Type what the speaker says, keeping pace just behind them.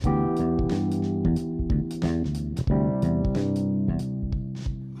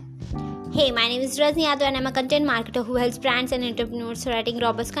Hey, my name is Rajni Yadav and I'm a content marketer who helps brands and entrepreneurs writing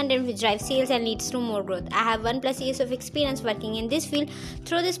robust content which drives sales and leads to more growth. I have 1+ years of experience working in this field.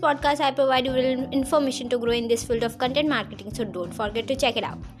 Through this podcast, I provide you with information to grow in this field of content marketing, so don't forget to check it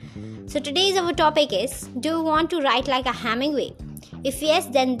out. So today's our topic is, do you want to write like a Hemingway? If yes,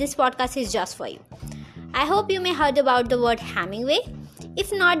 then this podcast is just for you. I hope you may heard about the word Hemingway.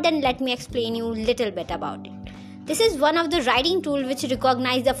 If not, then let me explain you a little bit about it. This is one of the writing tools which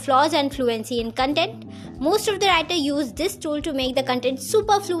recognize the flaws and fluency in content. Most of the writers use this tool to make the content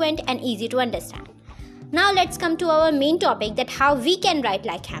super fluent and easy to understand. Now let's come to our main topic, that how we can write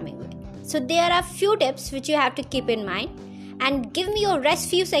like Hemingway. So there are few tips which you have to keep in mind, and give me your rest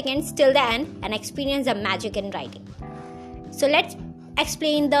few seconds till the end and experience the magic in writing. So let's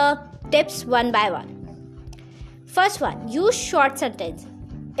explain the tips one by one. First one, use short sentences.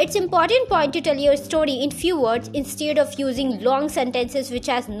 It's important point to tell your story in few words instead of using long sentences which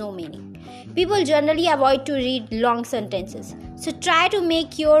has no meaning. People generally avoid to read long sentences. So try to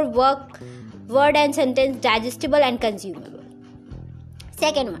make your word and sentence digestible and consumable.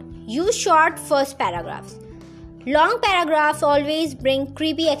 Second one, use short first paragraphs. Long paragraphs always bring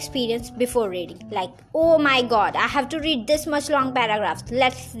creepy experience before reading. Like, oh my god, I have to read this much long paragraphs.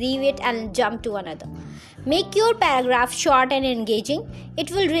 Let's leave it and jump to another. Make your paragraph short and engaging.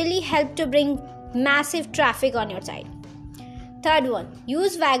 It will really help to bring massive traffic on your site. Third one,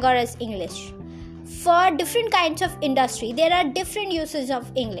 use vigorous English. For different kinds of industry, there are different uses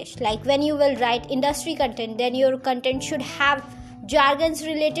of English. Like when you will write industry content, then your content should have jargons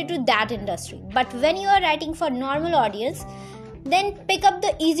related to that industry. But when you are writing for normal audience, then pick up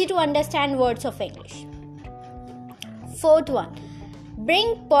the easy to understand words of English. Fourth one,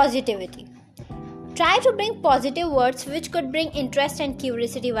 bring positivity. Try to bring positive words which could bring interest and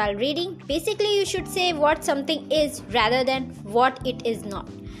curiosity while reading. Basically, you should say what something is rather than what it is not.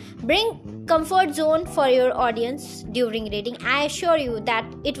 Bring comfort zone for your audience during reading. I assure you that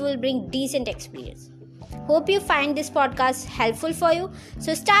it will bring decent experience. Hope you find this podcast helpful for you.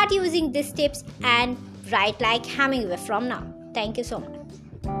 So start using these tips and write like Hemingway from now. Thank you so much.